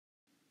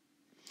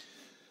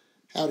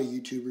Howdy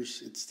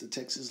YouTubers, it's the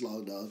Texas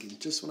Log Dog, and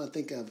just when I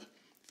think I've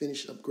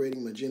finished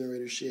upgrading my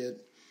generator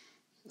shed,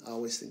 I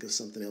always think of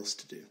something else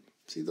to do.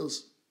 See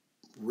those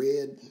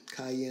red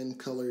cayenne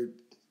colored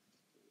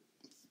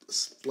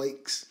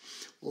flakes?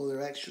 Well,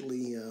 they're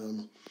actually,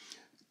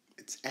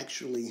 it's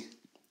actually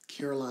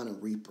Carolina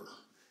Reaper.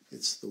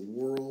 It's the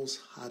world's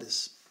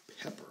hottest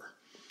pepper,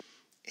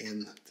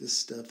 and this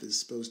stuff is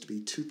supposed to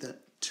be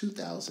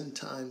 2,000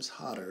 times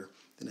hotter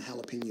than a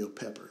jalapeno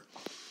pepper.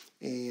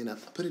 And I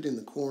put it in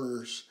the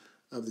corners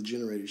of the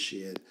generator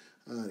shed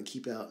to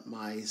keep out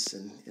mice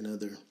and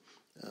other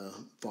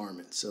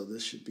varmints. So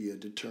this should be a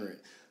deterrent.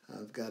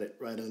 I've got it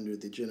right under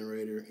the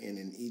generator and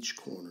in each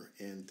corner.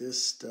 And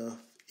this stuff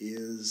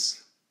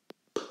is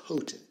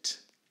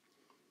potent.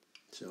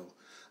 So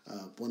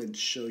wanted to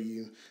show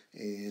you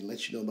and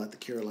let you know about the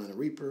Carolina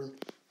Reaper,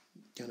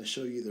 kind of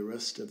show you the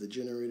rest of the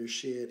generator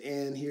shed.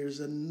 And here's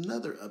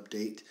another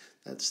update.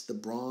 That's the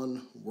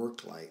Braun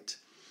work light.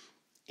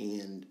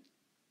 And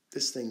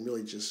this thing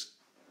really just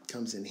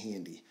comes in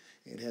handy.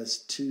 It has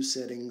two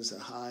settings, a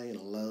high and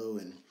a low,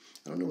 and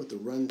I don't know what the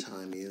run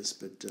time is,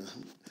 but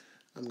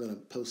I'm going to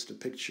post a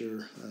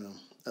picture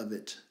of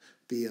it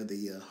via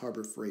the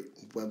Harbor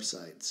Freight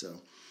website.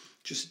 So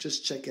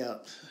just check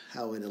out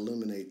how it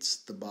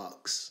illuminates the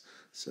box.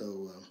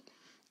 So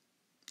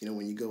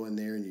when you go in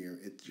there and you're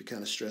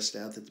kind of stressed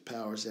out that the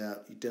power's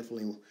out, you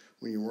definitely,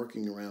 when you're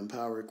working around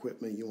power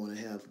equipment, you want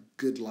to have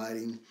good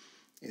lighting,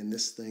 and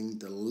this thing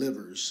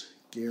delivers.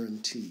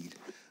 Guaranteed.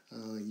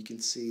 You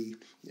can see,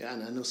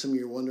 and I know some of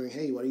you are wondering,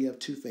 hey, why do you have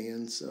two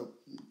fans?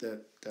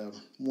 That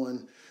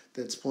one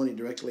that's pointed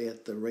directly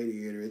at the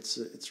radiator,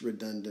 it's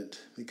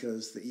redundant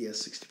because the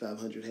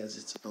ES6500 has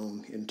its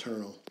own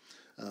internal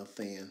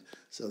fan.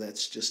 So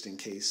that's just in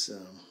case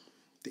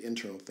the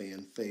internal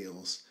fan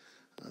fails.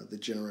 The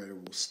generator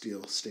will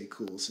still stay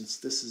cool since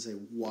this is a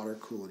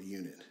water-cooled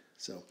unit.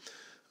 So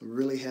I'm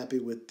really happy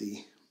with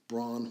the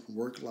Braun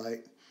work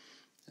light.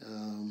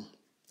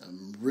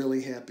 I'm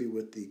really happy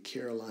with the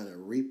Carolina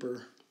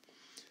Reaper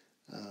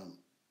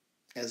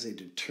as a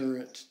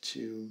deterrent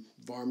to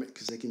varmint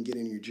because they can get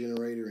in your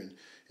generator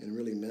and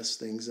really mess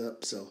things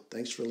up. So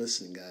thanks for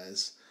listening,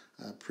 guys.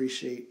 I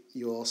appreciate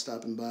you all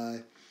stopping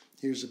by.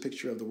 Here's a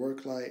picture of the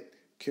work light,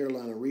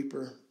 Carolina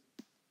Reaper,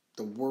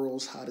 the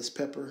world's hottest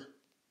pepper,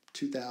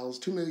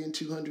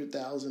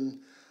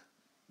 2,200,000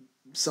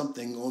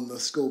 something on the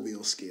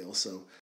Scoville scale. So